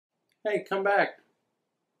Hey, come back.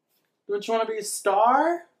 Don't you want to be a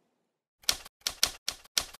star?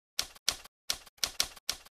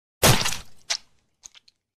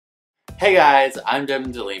 Hey guys, I'm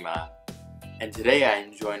Devin de Lima, and today I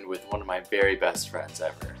am joined with one of my very best friends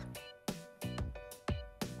ever.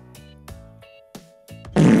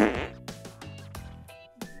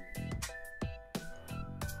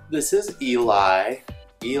 This is Eli.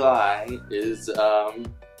 Eli is,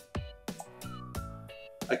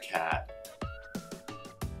 a cat.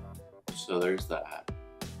 So there's that.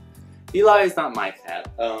 Eli is not my cat.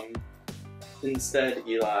 Instead,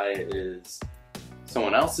 Eli is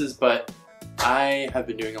someone else's, but I have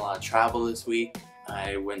been doing a lot of travel this week.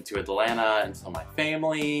 I went to Atlanta and saw my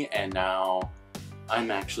family, and now I'm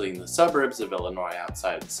actually in the suburbs of Illinois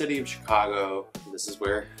outside the city of Chicago. This is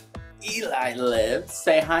where Eli lives.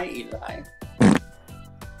 Say hi, Eli.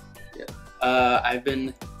 Yeah. I've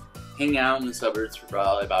been hanging out in the suburbs for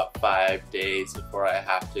probably about 5 days before I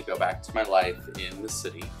have to go back to my life in the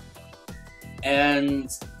city. And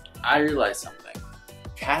I realized something.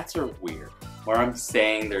 Cats are weird. Where I'm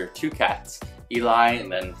staying, there are two cats, Eli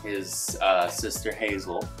and then his sister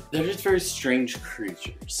Hazel. They're just very strange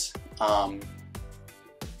creatures. You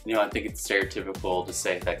know, I think it's stereotypical to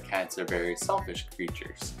say that cats are very selfish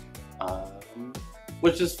creatures,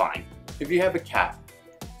 which is fine. If you have a cat,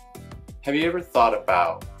 have you ever thought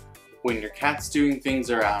about when your cat's doing things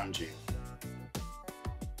around you,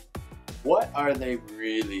 what are they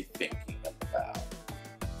really thinking about?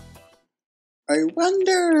 I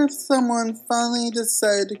wonder if someone finally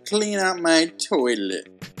decided to clean out my toilet.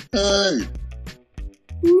 Hey!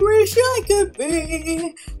 Wish I could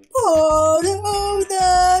be part of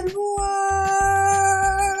that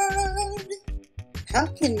world. How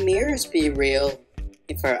can mirrors be real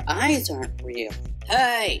if our eyes aren't real?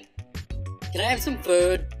 Hey! Can I have some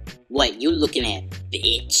food? What you looking at,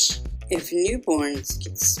 bitch? If newborns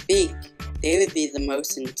could speak, they would be the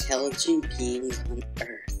most intelligent beings on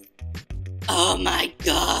Earth. Oh my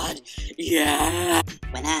god, yeah!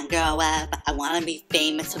 When I grow up, I wanna be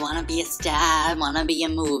famous, I wanna be a star, I wanna be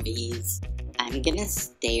in movies. I'm gonna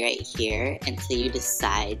stay right here until you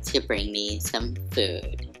decide to bring me some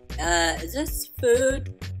food. Is this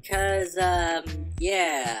food? Cause,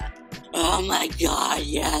 yeah. Oh my god,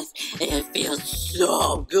 yes! It feels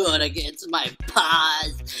so good against my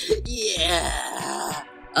paws! Yeah!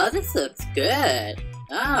 Oh, this looks good!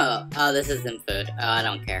 Oh, this isn't food. Oh, I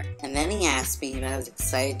don't care. And then he asked me if I was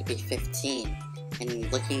excited to be 15.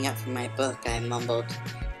 And looking up from my book, I mumbled,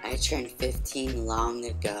 I turned 15 long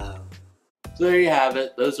ago. So there you have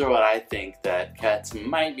it. Those are what I think that cats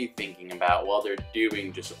might be thinking about while they're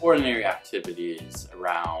doing just ordinary activities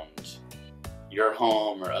around your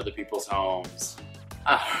home or other people's homes.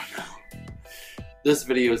 I don't know. This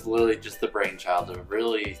video is literally just the brainchild of a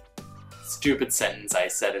really stupid sentence I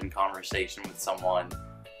said in conversation with someone,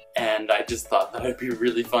 and I just thought that it'd be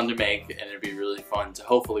really fun to make and it'd be really fun to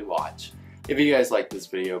hopefully watch. If you guys like this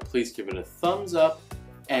video, please give it a thumbs up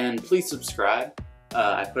and please subscribe.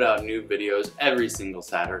 I put out new videos every single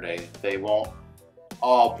Saturday. They won't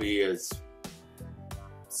all be as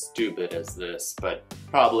stupid as this, but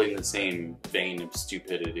probably in the same vein of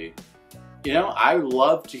stupidity. You know, I would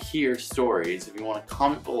love to hear stories. If you want to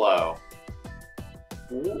comment below,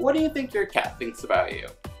 what do you think your cat thinks about you?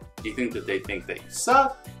 Do you think that they think that you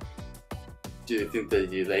suck? Do you think that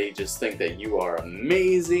they just think that you are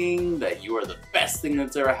amazing? That you are the best thing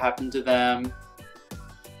that's ever happened to them?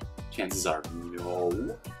 Chances are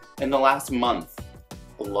no. In the last month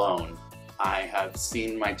alone, I have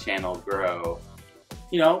seen my channel grow,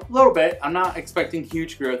 you know, a little bit. I'm not expecting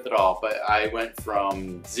huge growth at all, but I went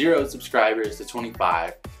from 0 subscribers to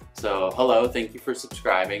 25. So hello, thank you for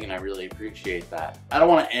subscribing, and I really appreciate that. I don't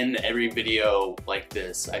want to end every video like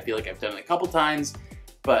this. I feel like I've done it a couple times,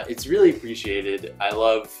 but it's really appreciated. I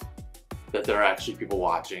love that there are actually people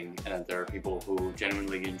watching and that there are people who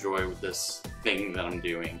genuinely enjoy this thing that I'm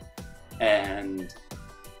doing. And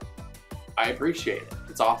I appreciate it.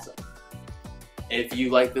 It's awesome. If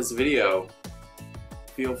you like this video,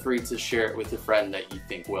 feel free to share it with a friend that you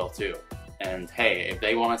think will too. And hey, if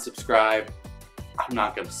they want to subscribe, I'm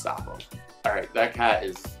not gonna stop them. Alright, that cat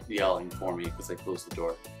is yelling for me because I closed the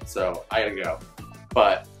door. So I gotta go.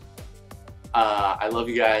 But I love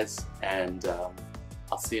you guys, and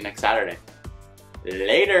I'll see you next Saturday.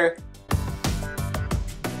 Later!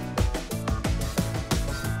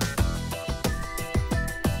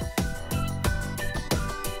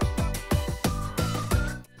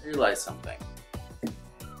 Realize something.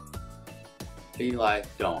 Eli,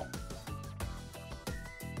 don't.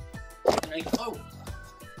 Like, oh!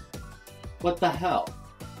 What the hell?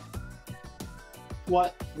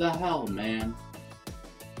 what the hell, man?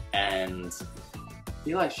 And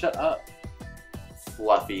Eli, shut up,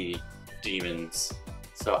 fluffy demons.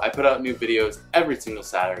 So I put out new videos every single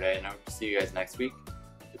Saturday, and I hope to see you guys next week.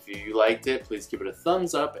 If you liked it, please give it a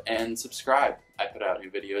thumbs up and subscribe. I put out new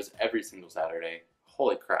videos every single Saturday.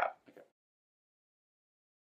 Holy crap.